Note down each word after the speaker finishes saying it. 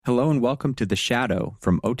Hello and welcome to The Shadow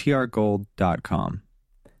from OTRGold.com.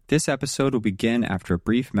 This episode will begin after a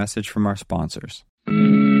brief message from our sponsors. Who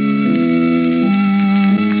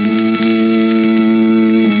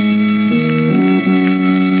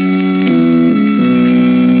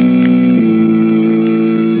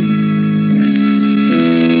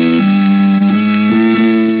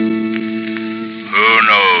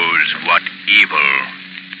knows what evil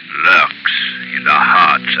lurks in the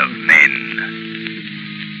hearts of men?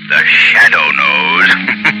 The Shadow knows.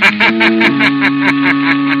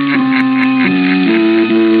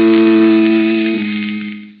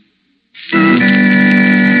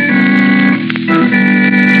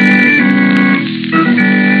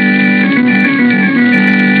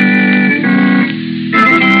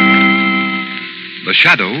 The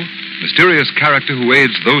Shadow, mysterious character who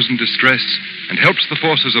aids those in distress and helps the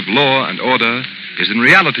forces of law and order, is in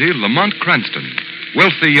reality Lamont Cranston,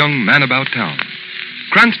 wealthy young man about town.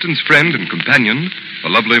 Cranston's friend and companion, the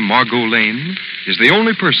lovely Margot Lane, is the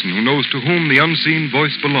only person who knows to whom the unseen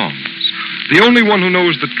voice belongs. The only one who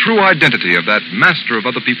knows the true identity of that master of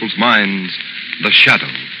other people's minds, the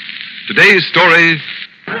Shadow. Today's story,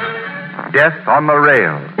 Death on the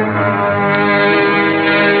Rail.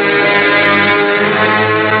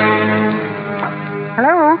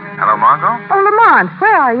 Hello? Hello, Margot? Oh, Lamont,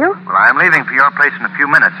 where are you? Well, I'm leaving for your place in a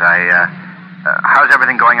few minutes. How's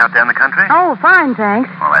everything going out there in the country? Oh, fine, thanks.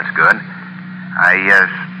 Well, that's good. I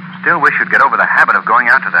still wish you'd get over the habit of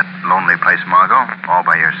going out to that lonely place, Margot, all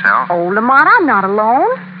by yourself. Oh, Lamont, I'm not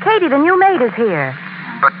alone. Katie, the new maid, is here.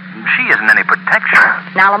 But she isn't any protection.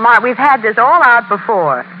 Now, Lamont, we've had this all out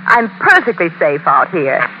before. I'm perfectly safe out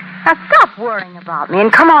here. Now, stop worrying about me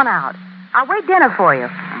and come on out. I'll wait dinner for you.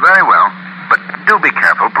 Very well. But do be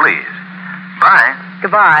careful, please. Bye.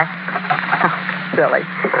 Goodbye. Silly.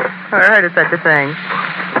 Never heard of such a thing.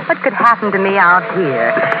 What could happen to me out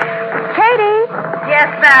here? Katie?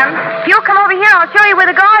 Yes, ma'am. If you'll come over here, I'll show you where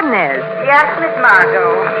the garden is. Yes, Miss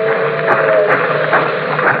Margot.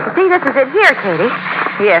 See, this is it here, Katie.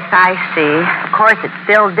 Yes, I see. Of course, it's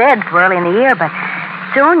still dead so early in the year, but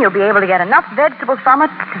soon you'll be able to get enough vegetables from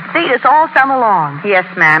it to feed us all summer long. Yes,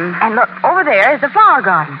 ma'am. And look, over there is the flower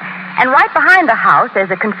garden. And right behind the house,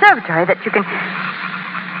 there's a conservatory that you can...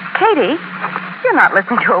 Katie, you're not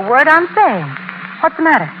listening to a word I'm saying. What's the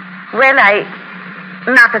matter? Well,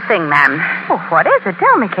 not a thing, ma'am. Oh, what is it?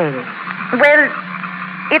 Tell me, Katie. Well,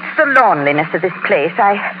 it's the loneliness of this place.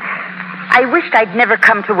 I wished I'd never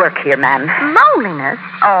come to work here, ma'am. Loneliness?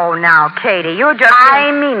 Oh, now, Katie, you're just...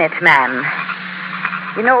 I mean it, ma'am.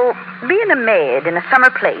 You know, being a maid in a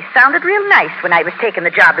summer place sounded real nice when I was taking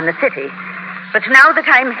the job in the city. But now that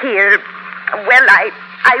I'm here, well,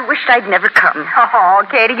 I wished I'd never come. Oh,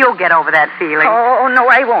 Katie, you'll get over that feeling. Oh, no,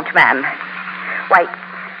 I won't, ma'am. Why,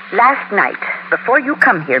 last night, before you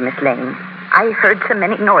come here, Miss Lane, I heard so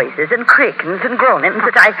many noises and creakings and groanings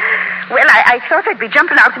that I thought I'd be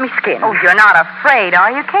jumping out of my skin. Oh, you're not afraid, are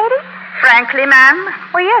you, Katie? Frankly, ma'am?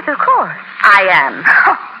 Well, yes, of course. I am.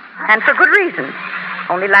 And for good reason.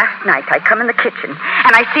 Only last night I come in the kitchen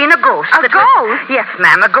and I seen a ghost. A ghost? Yes,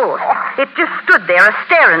 ma'am, a ghost. It just stood there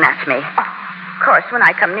staring at me. Of course, when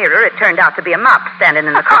I come nearer, it turned out to be a mop standing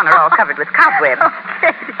in the corner all covered with cobwebs.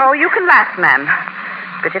 Oh, you can laugh, ma'am.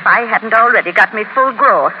 But if I hadn't already got me full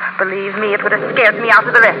growth, believe me, it would have scared me out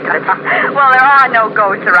of the rest of it. Well, there are no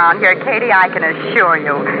ghosts around here, Katie, I can assure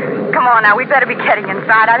you. Come on now, we'd better be getting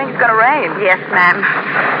inside. I think it's going to rain. Yes, ma'am.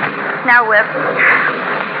 Now,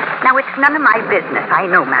 it's none of my business, I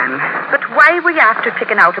know, ma'am. But why were you after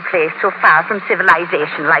picking out a place so far from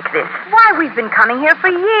civilization like this? Why, we've been coming here for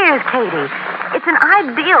years, Katie. It's an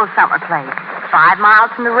ideal summer place. 5 miles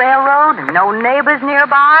from the railroad and no neighbors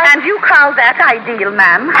nearby. And you call that ideal,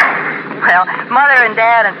 ma'am? Well, Mother and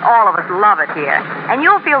Dad and all of us love it here. And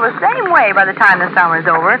you'll feel the same way by the time the summer's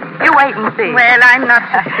over. You wait and see. Well, I'm not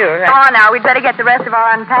so sure. Come on now, we'd better get the rest of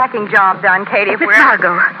our unpacking job done, Katie. Miss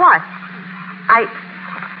Margot. What?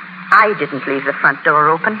 I didn't leave the front door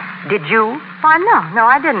open. Did you? Why, no,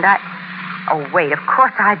 I didn't. Oh, wait, of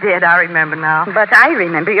course I did. I remember now. But I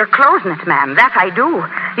remember your closing it, ma'am. That I do.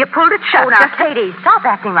 You pulled it shut. Oh, now, Katie, stop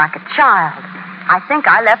acting like a child. I think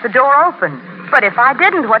I left the door open. But if I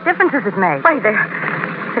didn't, what difference does it make? Why,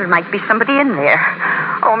 there might be somebody in there.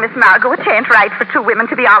 Oh, Miss Margot, it ain't right for two women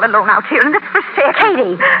to be all alone out here, and it's forsaken.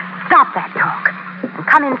 Katie, stop that talk. And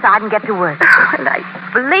come inside and get to work. And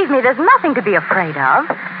Believe me, there's nothing to be afraid of.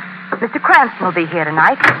 Mr. Cranston will be here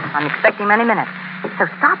tonight. I'm expecting him any minute. So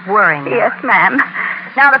stop worrying. Yes, ma'am.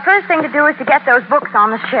 Now, the first thing to do is to get those books on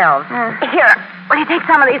the shelves. Here, will you take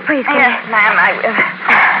some of these, please? Yes, ma'am, I will.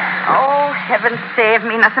 Oh, heaven save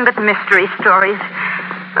me, nothing but mystery stories.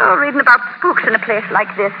 Oh, reading about spooks in a place like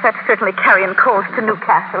this, that's certainly carrying coals to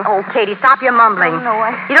Newcastle. Oh, Katie, stop your mumbling. Oh, no,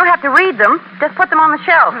 You don't have to read them. Just put them on the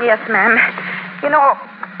shelf. Yes, ma'am. You know,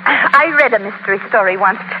 I read a mystery story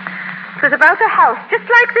once. It was about a house just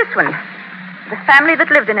like this one. The family that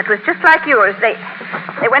lived in it was just like yours. They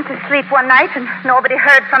went to sleep one night and nobody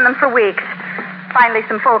heard from them for weeks. Finally,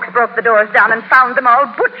 some folks broke the doors down and found them all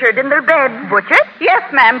butchered in their beds. Butchered? Yes,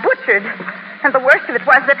 ma'am, butchered. And the worst of it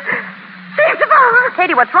was that...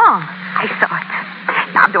 Katie, what's wrong? I saw it.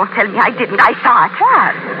 Now, don't tell me I didn't. I saw it.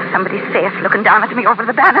 What? Somebody's face looking down at me over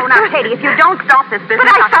the banister. Oh, now, Katie, if you don't stop this business...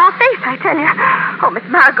 But I saw a face, I tell you. Oh, Miss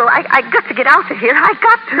Margot, I got to get out of here. I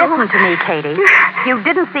got to. Listen to me, Katie. You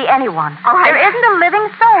didn't see anyone. Oh, There isn't a living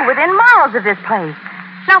soul within miles of this place.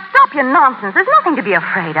 Now, stop your nonsense. There's nothing to be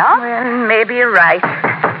afraid of. Well, maybe you're right.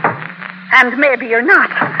 And maybe you're not.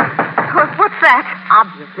 What's that?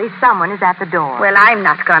 Obviously, someone is at the door. Well, I'm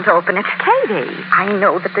not going to open it. Katie. I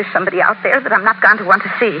know that there's somebody out there that I'm not going to want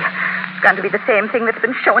to see. It's going to be the same thing that's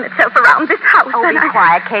been showing itself around this house. Oh, be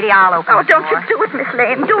quiet, Katie. I'll open Oh, the don't door. you do it, Miss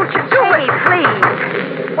Lane. Don't you do Katie, it.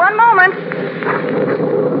 please. One moment.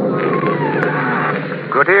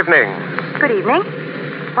 Good evening. Good evening.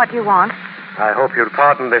 What do you want? I hope you'll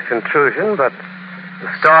pardon this intrusion, but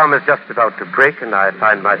the storm is just about to break and I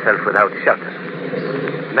find myself without shelter.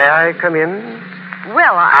 May I come in?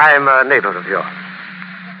 Well, I'm a neighbor of yours.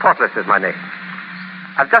 Portless is my name.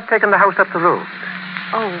 I've just taken the house up the road.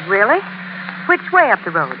 Oh, really? Which way up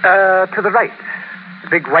the road? To the right. The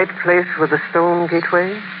big white place with the stone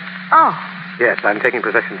gateway. Oh. Yes, I'm taking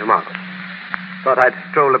possession tomorrow. Thought I'd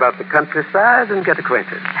stroll about the countryside and get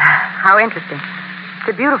acquainted. How interesting. It's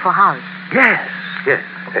a beautiful house. Yes.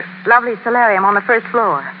 Lovely solarium on the first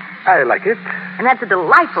floor. I like it. And that's a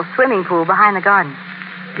delightful swimming pool behind the garden.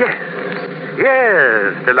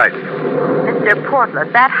 Yes, delightful. Mr.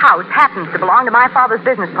 Portless, that house happens to belong to my father's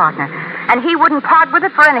business partner, and he wouldn't part with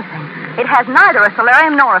it for anything. It has neither a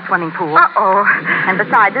solarium nor a swimming pool. Uh-oh. And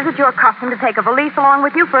besides, is it your custom to take a valise along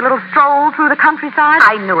with you for a little stroll through the countryside?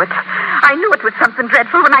 I knew it. I knew it was something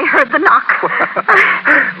dreadful when I heard the knock.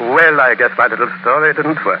 Well, I guess my little story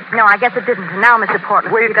didn't work. No, I guess it didn't. And now, Mr.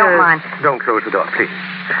 Portless, if you don't mind. Don't close the door, please.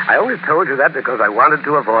 I only told you that because I wanted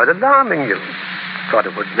to avoid alarming you. Thought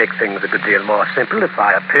it would make things a good deal more simple if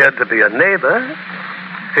I appeared to be a neighbor,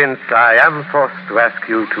 since I am forced to ask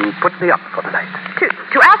you to put me up for the night.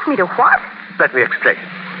 To ask me to what? Let me explain.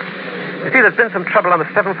 You see, there's been some trouble on the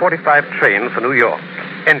 7:45 train for New York.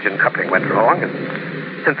 Engine coupling went wrong, and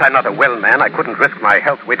since I'm not a well man, I couldn't risk my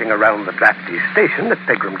health waiting around the drafty station at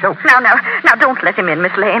Pegram Junction. Now, don't let him in,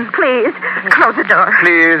 Miss Lane. Please, close the door.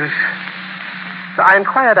 Please. So I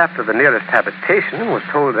inquired after the nearest habitation and was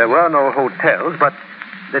told there were no hotels, but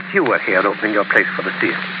that you were here opening your place for the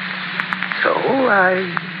season. So I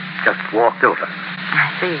just walked over.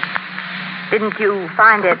 I see. Didn't you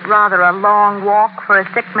find it rather a long walk for a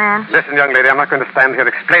sick man? Listen, young lady, I'm not going to stand here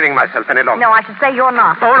explaining myself any longer. No, I should say you're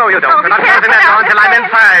not. Oh, no, you don't. You're not closing that door until I'm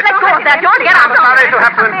inside. Let go of that door. Get out. I'm sorry to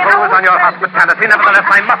have to impose on your hospitality. Nevertheless,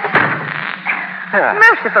 I must.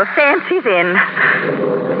 Merciful saints, he's in.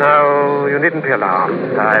 No, you needn't be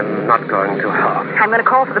alarmed. I'm not going to harm you. I'm going to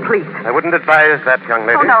call for the police. I wouldn't advise that, young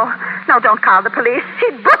lady. Oh, no. No, don't call the police.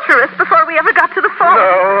 He'd butcher us before we ever got to the phone.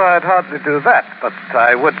 No, I'd hardly do that. But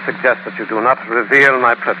I would suggest that you do not reveal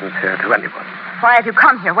my presence here to anyone. Why have you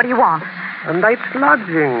come here? What do you want? A night's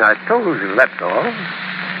lodging. I told you, that's all.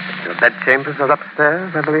 Your bedchambers are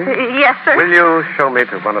upstairs, I believe. Yes, sir. Will you show me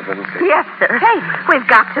to one of them, please? Yes, sir. Hey, we've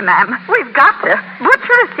got to, ma'am. We've got to.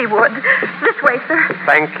 Butcher us, he would. This way, sir.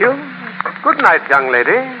 Thank you. Good night, young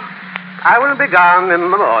lady. I will be gone in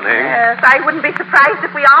the morning. Yes, I wouldn't be surprised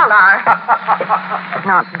if we all are.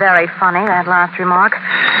 Not very funny, that last remark.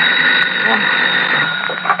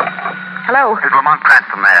 Hello. Is Lamont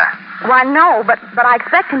Cranston there? Why, no, but I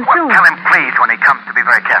expect him soon. Tell him, please, when he comes, to be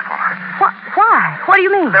very careful. What? Why? What do you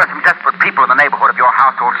mean? There are some desperate people in the neighborhood of your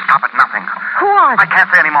house who will stop at nothing. Who are I they? can't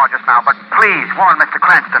say any more just now, but please warn Mr.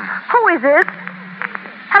 Cranston. Who is it?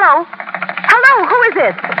 Hello? Hello, who is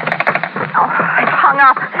it? Oh, I've hung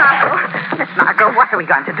up. Miss Margot, what are we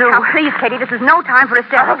going to do? Now, please, Katie, this is no time for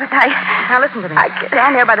hysterics. Oh, but I... Now, listen to me. I can't.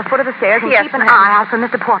 Stand there by the foot of the stairs and Yes, keep an ma'am. eye out for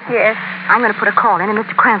Mr. Porter. Yes. I'm going to put a call in to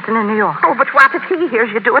Mr. Cranston in New York. Oh, but what if he hears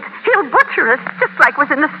you do it? He'll butcher us, just like was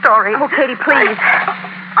in the story. Oh, Katie, please.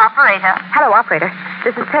 Operator. Hello, operator.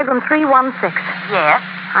 This is Pegram 316. Yes?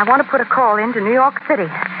 I want to put a call in to New York City.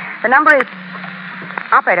 The number is...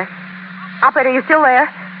 Operator. Operator, you still there?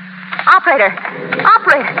 Operator.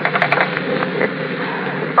 Operator. This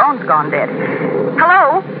phone's gone dead.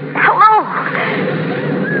 Hello? Hello?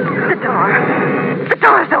 The door. The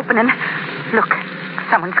door's opening. Look,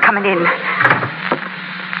 someone's coming in.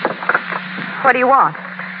 What do you want?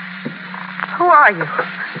 Who are you?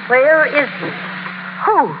 Where is he?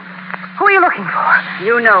 Who? Who are you looking for?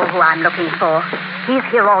 You know who I'm looking for. He's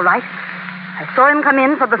here, all right. I saw him come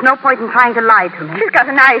in, so there's no point in trying to lie to me. She's got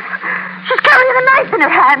a knife. She's carrying a knife in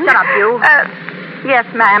her hand. Shut up, you. Yes,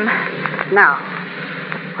 ma'am. Now,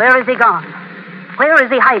 where is he gone? Where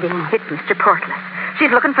is he hiding? It's Mr. Portless.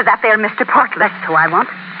 She's looking for that there Mr. Portless. That's who I want.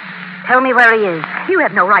 Tell me where he is. You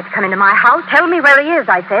have no right to come into my house. Tell me where he is,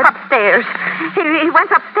 I said. Upstairs. He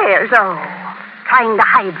went upstairs. Oh, trying to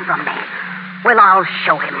hide from me. Well, I'll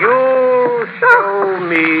show him. You show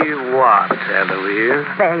me what, Eloise?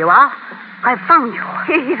 There you are. I've found you.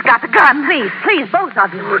 He's got the gun. Please, both of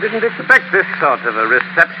you. You didn't expect this sort of a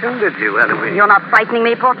reception, did you, Eloise? You're not frightening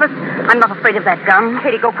me, Portless. I'm not afraid of that gun.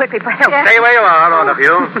 Katie, go quickly for help. Yes. Stay where you are, all of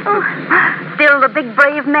you. Still the big,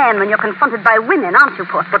 brave man when you're confronted by women, aren't you,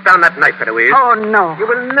 Portless? Put down that knife, Eloise. Oh, no. You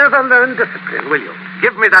will never learn discipline, will you?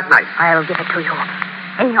 Give me that knife. I'll give it to you.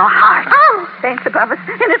 In your heart. Oh, saints above us.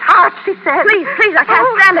 In his heart, she said. Please, I can't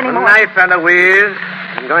stand anymore. The knife, Eloise.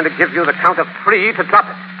 I'm going to give you the count of 3 to drop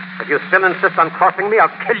it. If you still insist on crossing me,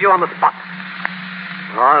 I'll kill you on the spot.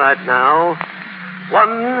 All right, now.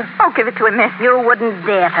 1. Oh, give it to him, miss. You wouldn't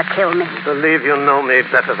dare to kill me. Believe you know me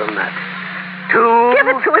better than that. 2. Give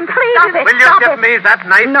it to him, please. Stop it. Will you give me that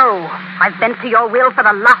knife? No. I've bent to your will for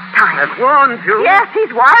the last time. I've warned you. Yes,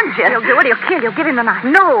 he's warned you. He'll do it. He'll kill you. Give him the knife.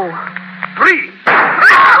 No. 3. He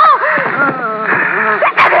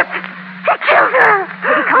did it! He killed her!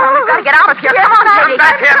 Katie, come on. We've got to get out of here. Yes, Come on, ma'am. Katie. Come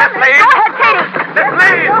back here, Miss Lee. Go ahead, Katie. Miss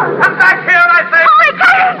Lee, come back here, I say. Hurry,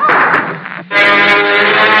 Katie!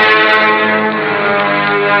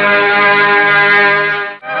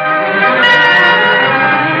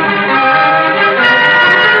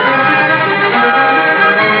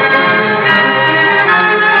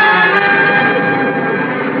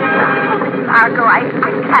 Margot, I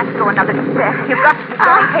can't go another step. You've got to keep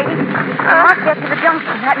going, Katie. We must get to the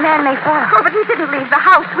junction. That man may fall. Oh, but he didn't leave the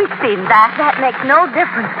house. We've seen that. That makes no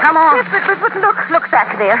difference. Come on. Yes, but look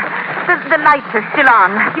back there. The lights are still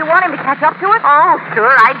on. You want him to catch up to us? Oh,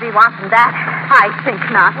 sure, I'd be wanting that. I think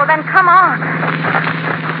not. Well, then come on.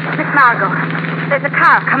 Miss Margot, there's a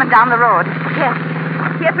car coming down the road. Yes.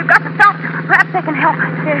 Yes, we've got to stop. Perhaps they can help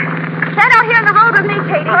us. Stand out here in the road with me,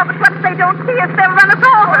 Katie. Oh, but what if they don't see us? They'll run us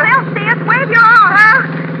over. Oh, they'll see us. Wave your arm.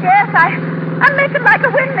 Yes, I'm making like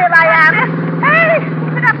a windmill, I am. Hey,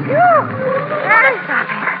 keep it up, you. Hey, stop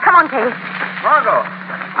it. Come on, Katie. Margot,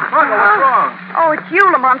 what's wrong? Oh, it's you,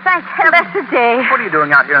 Lamont. Thank heaven. That's a day. What are you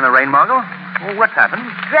doing out here in the rain, Margot? Well, what's happened?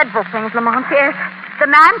 Dreadful things, Lamont. Yes, the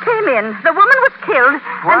man came in. The woman was killed.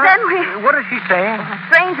 What? And then we... What is she saying? A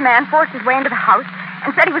strange man forced his way into the house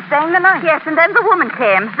and said he was staying the night. Yes, and then the woman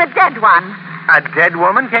came. The dead one. A dead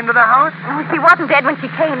woman came to the house? Oh, she wasn't dead when she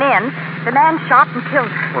came in. The man shot and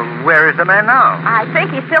killed her. Well, where is the man now? I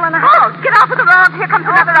think he's still in the house. Get off of the road. Here comes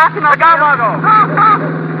another automobile. Look out, Margot.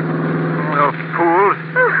 Those fools.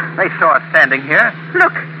 They saw us standing here.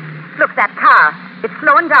 Look, that car. It's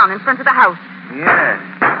slowing down in front of the house. Yes.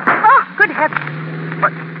 Oh, good heavens.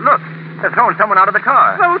 But look, they're throwing someone out of the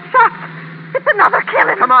car. Oh, shot. It's another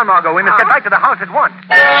killing. Come on, Margot. We must get back to the house at once.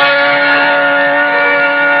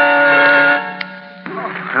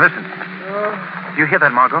 Listen. Do you hear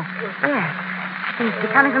that, Margot? Yes. Seems to be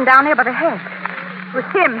coming from down there by the hedge. It was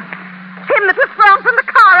him. Him that was thrown from the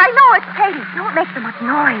car. I know it. Katie, don't make so much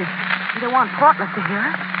noise. We don't want Portless to hear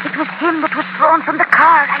us. It was him that was thrown from the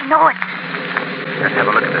car. I know it. Let's have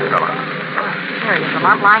a look at this fellow. There he is,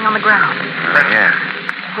 Lamont, lying on the ground. Yes.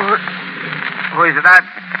 Who is that?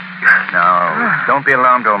 No, don't be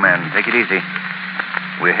alarmed, old man. Take it easy.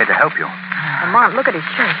 We're here to help you. Lamont, look at his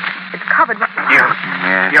shirt. It's covered with...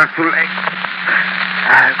 Yes. You're too late.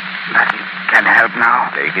 Nothing can help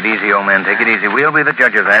now. Take it easy, old man. Take it easy. We'll be the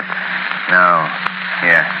judge of that. Now,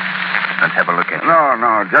 here. Let's have a look at you.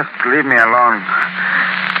 No, just leave me alone.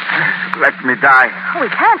 Let me die. Oh,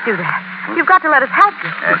 we can't do that. You've got to let us help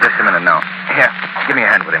you. Just a minute now. Here, give me a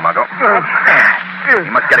hand with him, Margot.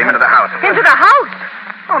 You must get him into the house. Into the house?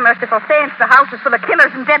 Oh, merciful saints, the house is full of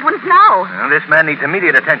killers and dead ones now. Well, this man needs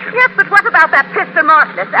immediate attention. Yes, but what about that Mr.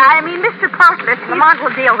 Portless? I mean, Mr. Portless. Lamont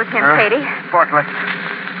will deal with him, Katie. Portless.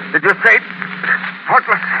 Did you say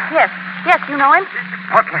Portless? Yes, you know him?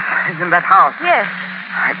 Portless is in that house. Yes.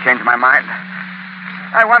 I changed my mind.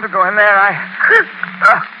 I want to go in there.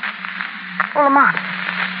 Oh, Lamont.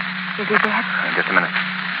 Is he dead? Just a minute.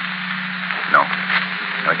 No,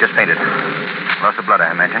 just fainted. Loss of blood,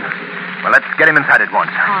 I imagine. Well, let's get him inside at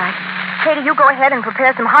once. All right. Katie, you go ahead and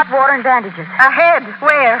prepare some hot water and bandages. Ahead?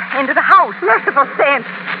 Where? Into the house. Merciful saints.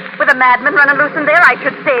 With a madman running loose in there, I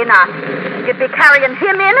should say not. You'd be carrying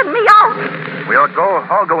him in and me out. We ought to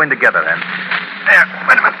all go in together, then. There,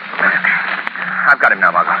 wait a minute. I've got him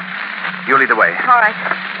now, Margot. You lead the way. All right.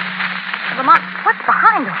 Lamont, what's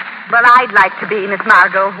behind us? Well, I'd like to be, Miss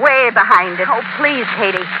Margot, way behind it. Oh, please,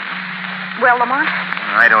 Katie. Well, Lamont?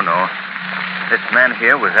 I don't know. This man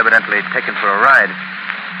here was evidently taken for a ride.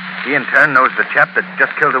 He, in turn, knows the chap that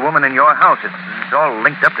just killed a woman in your house. It's all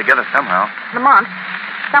linked up together somehow. Lamont,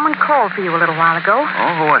 someone called for you a little while ago.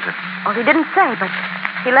 Oh, who was it? Well, he didn't say, but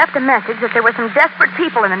he left a message that there were some desperate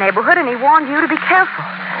people in the neighborhood, and he warned you to be careful.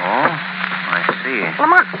 Oh, I see.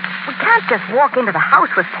 Lamont, we can't just walk into the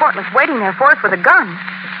house with Portless waiting there for us with a gun.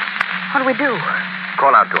 What do we do?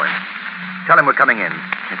 Call out to him. Tell him we're coming in.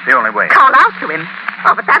 It's the only way. Call out to him?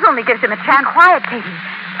 Oh, but that only gives him a chance. Quiet, Katie.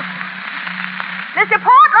 Mr.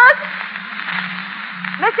 Portless!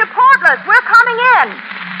 Mr. Portless, we're coming in.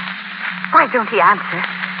 Why don't he answer?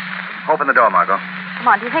 Open the door, Margot. Come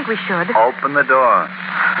on, do you think we should? Open the door.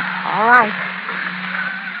 All right.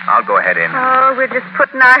 I'll go ahead in. Oh, we're just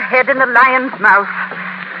putting our head in the lion's mouth.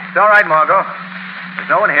 It's all right, Margot. There's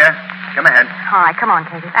no one here. Come ahead. All right, come on,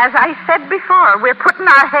 Katie. As I said before, we're putting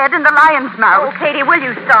our head in the lion's mouth. Oh, Katie, will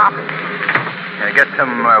you stop? Get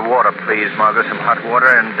some water, please, Margot. Some hot water,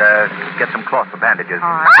 and get some cloth for bandages. All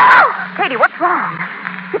right. Oh! Katie, what's wrong?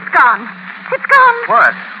 It's gone. It's gone.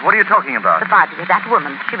 What? What are you talking about? The body of that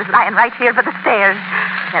woman. She was lying right here by the stairs.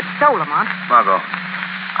 That's so, Lamont. Margot,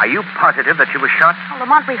 are you positive that she was shot? Oh,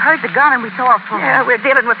 Lamont, we heard the gun and we saw her fall. Yeah, we're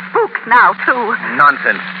dealing with spooks now, too.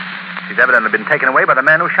 Nonsense. She's evidently been taken away by the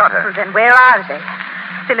man who shot her. Well, then where are they?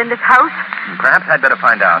 Still in this house? Perhaps I'd better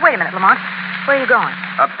find out. Wait a minute, Lamont. Where are you going?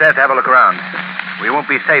 Upstairs to have a look around. We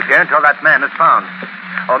won't be safe here until that man is found.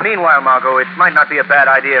 Oh, meanwhile, Margot, it might not be a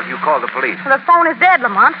bad idea if you call the police. Well, the phone is dead,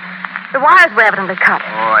 Lamont. The wires were evidently cut.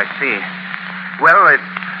 Oh, I see. Well,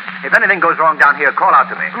 if anything goes wrong down here, call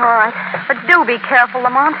out to me. All right. But do be careful,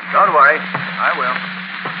 Lamont. Don't worry. I will.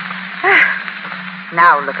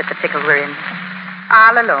 Now look at the pickle we're in.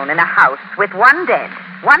 All alone in a house with one dead,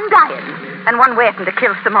 one dying, and one waiting to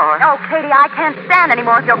kill some more. Oh, Katie, I can't stand any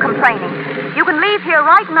more of your complaining. You can leave here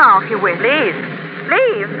right now if you wish. Leave?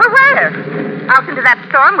 Leave? For where? Out into that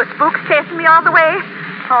storm with spooks chasing me all the way?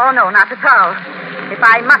 Oh, no, not at all. If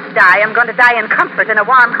I must die, I'm going to die in comfort in a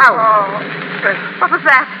warm house. Oh. What was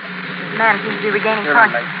that? The man seems to be regaining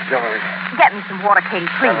consciousness. Get me some water, Katie,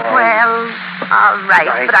 please. Well, all right.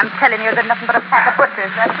 But I'm telling you, there's nothing but a pack of butchers.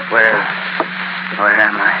 Where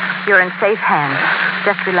am I? You're in safe hands.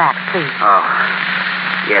 Just relax, please. Oh,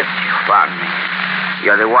 yes, you found me.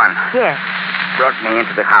 You're the one. Yes. Brought me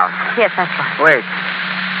into the house. Yes, that's right. Wait.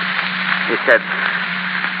 He said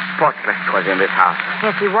Portless was in this house.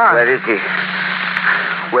 Yes, he was. Where is he?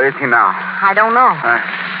 Where is he now? I don't know.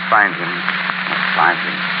 Find him. Find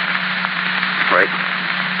him. Wait.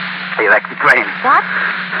 He wrecked the train. What?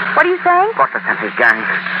 What are you saying? Portless and his gang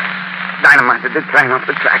dynamited the train off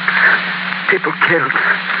the tracks. People killed.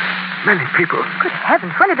 Many people. Good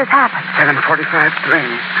heavens, when did this happen? 7:45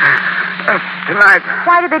 train. Tonight.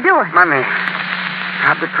 Why did they do it? Money.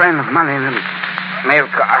 Robbed the train of money in the mail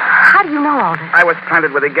car. How do you know all this? I was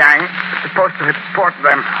planted with a gang. Supposed to report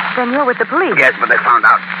them. Then you're with the police. Yes, but they found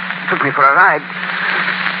out. Took me for a ride.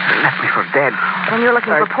 They left me for dead. Then you're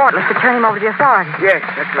looking for Portless to turn him over to the authorities. Yes,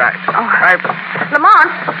 that's right. Oh. Lamont,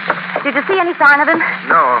 did you see any sign of him?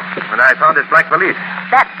 No, but I found his black valise.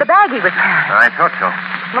 That's the bag he was carrying. I thought so.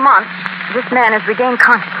 Lamont, this man has regained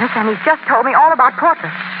consciousness, and he's just told me all about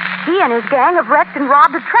Portless. He and his gang have wrecked and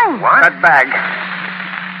robbed a train. What?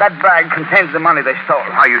 That bag contains the money they stole.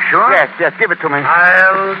 Are you sure? Yes, give it to me.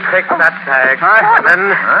 I'll take that bag. Huh? Then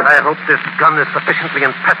I hope this gun is sufficiently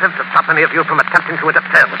impressive to stop any of you from attempting to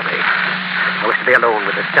interfere with me. I wish to be alone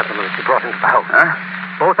with this gentleman as you brought into the house. Huh?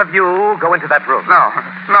 Both of you go into that room. No,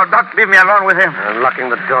 don't leave me alone with him. I'm locking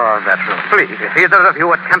the door of that room. Please, if either of you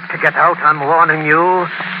attempt to get out, I'm warning you,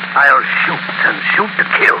 I'll shoot and shoot to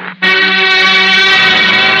kill.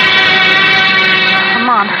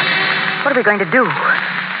 Lamont, what are we going to do?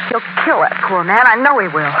 He'll kill that poor man. I know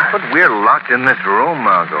he will. But we're locked in this room,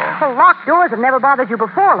 Margot. Well, locked doors have never bothered you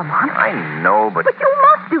before, Lamont. I know, but... But you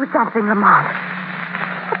must do something, Lamont.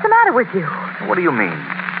 What's the matter with you? What do you mean?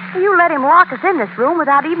 You let him lock us in this room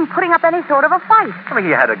without even putting up any sort of a fight. I mean,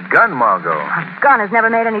 he had a gun, Margot. A gun has never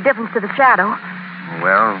made any difference to the Shadow.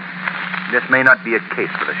 Well, this may not be a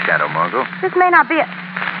case for the Shadow, Margot. This may not be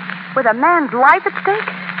with a man's life at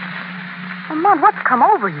stake? Lamont, what's come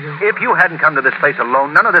over you? If you hadn't come to this place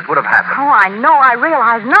alone, none of this would have happened. Oh, I know. I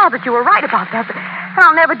realize now that you were right about that. And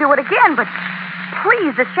I'll never do it again, but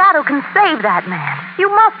please, the shadow can save that man. You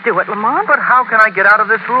must do it, Lamont. But how can I get out of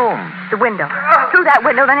this room? The window. Through that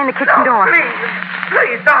window, then in the kitchen door.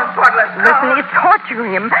 Please, don't, Butler. Listen, he's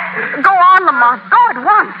torturing him. Go on, Lamont. Go at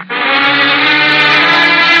once.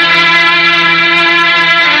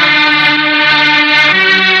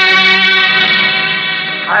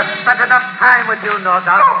 I've spent enough time with you, no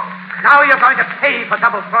doubt. Now you're going to pay for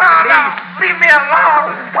double crossing me. Leave me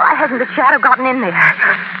alone. Why hasn't the shadow gotten in there?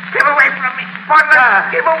 Give away from me, Butler.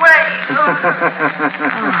 Give away.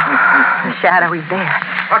 The shadow, he's there.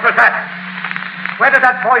 What was that? Where did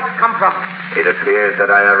that voice come from? It appears that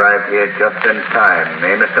I arrived here just in time,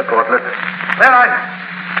 eh, Mr. Portlet? Where are you?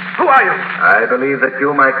 Who are you? I believe that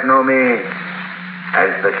you might know me as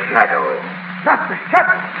the Shadow. Not the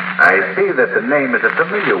shadow. I see that the name is a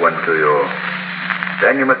familiar one to you.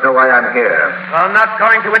 Then you must know why I'm here. You're not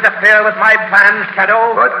going to interfere with my plans,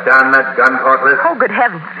 Shadow. Put down that gun, Portlet. Oh, good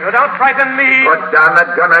heavens. You don't frighten me. Put down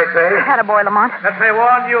that gun, I say. Attaboy, Lamont. Let me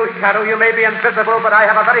warn you, Shadow, you may be invisible, but I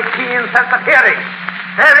have a very keen sense of hearing.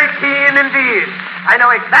 Very keen indeed. I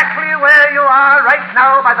know exactly where you are right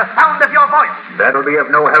now by the sound of your voice. That'll be of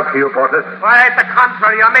no help to you, Portlet. Quite the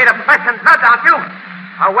contrary. You're made of flesh and blood, aren't you?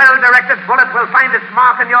 A well-directed bullet will find its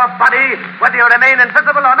mark in your body, whether you remain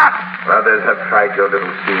invisible or not. Others have tried your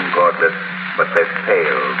little scheme, Portlet, but they've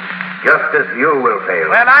failed. Just as you will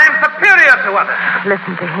fail. Well, I'm superior to others.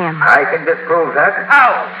 Listen to him. I can disprove that.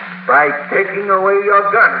 How? By taking away your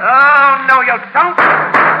gun. Oh, no, you don't.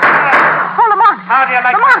 Oh, Lamont. How do you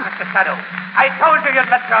like Lamont. that, Mr. Shadow? I told you you'd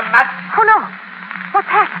let your match. Oh, no. What's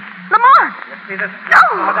happened? Lamont. You see this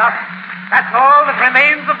sword out? That's all that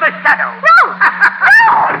remains of the Shadow. No. No.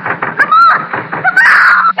 Lamont.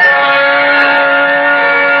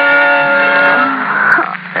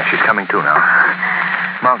 Yeah, she's coming to now.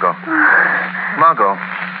 Margot. Margot.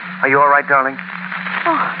 Are you all right, darling?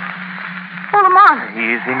 Oh, Lamont.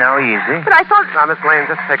 Easy now, easy. But I thought... Now, Miss Lane,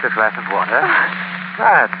 just take this glass of water.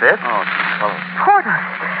 That's it. Oh. Porter.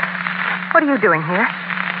 What are you doing here?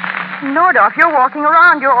 Nordorf, you're walking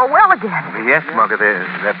around. You're well again. Yes, Margot,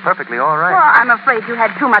 they're perfectly all right. Well, I'm afraid you had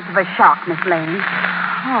too much of a shock, Miss Lane.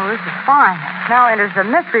 Oh, this is fine. Now enters the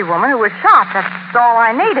mystery woman who was shot. That's all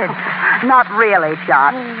I needed. Not really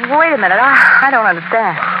shot. Wait a minute. I don't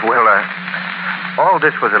understand. Well, all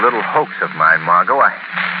this was a little hoax of mine, Margot.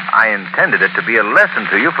 I intended it to be a lesson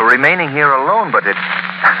to you for remaining here alone, but it...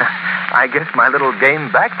 I guess my little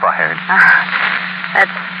game backfired.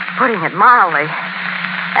 That's putting it mildly.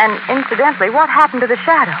 And incidentally, what happened to the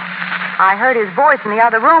shadow? I heard his voice in the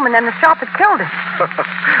other room, and then the shot that killed him.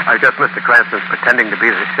 I guess Mr. Cranston's pretending to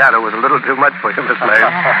be the Shadow was a little too much for you, Miss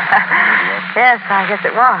Lane. Yes, I guess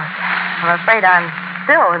it was. I'm afraid I'm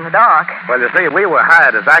still in the dark. Well, you see, we were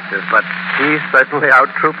hired as actors, but he certainly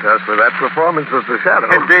out-trooped us with that performance as the Shadow.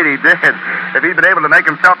 Indeed, he did. If he'd been able to make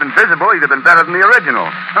himself invisible, he'd have been better than the original.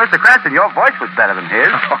 Mr. Cranston, your voice was better than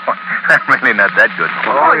his. I'm really not that good.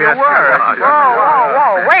 Oh, you were.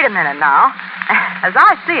 Whoa. Wait a minute now. As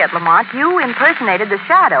I see it, Lamont, you impersonated the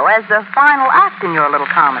Shadow as the final act in your little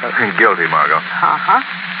comedy. Guilty, Margot. Uh-huh.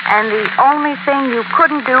 And the only thing you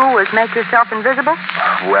couldn't do was make yourself invisible?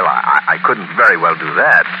 Well, I couldn't very well do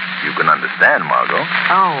that. You can understand, Margot.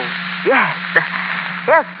 Oh, yes.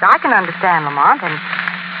 Yes, I can understand, Lamont. And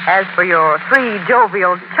as for your three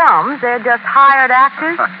jovial chums, they're just hired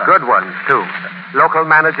actors? Good ones, too. Local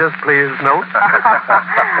managers, please note.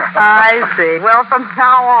 I see. Well, from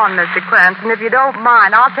now on, Mr. Cranston, if you don't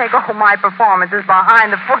mind, I'll take all my performances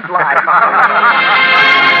behind the footlights.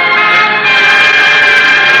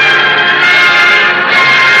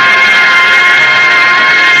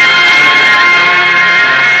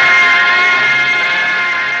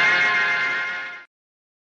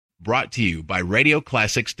 Brought to you by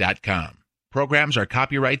RadioClassics.com. Programs are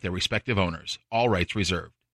copyright their respective owners. All rights reserved.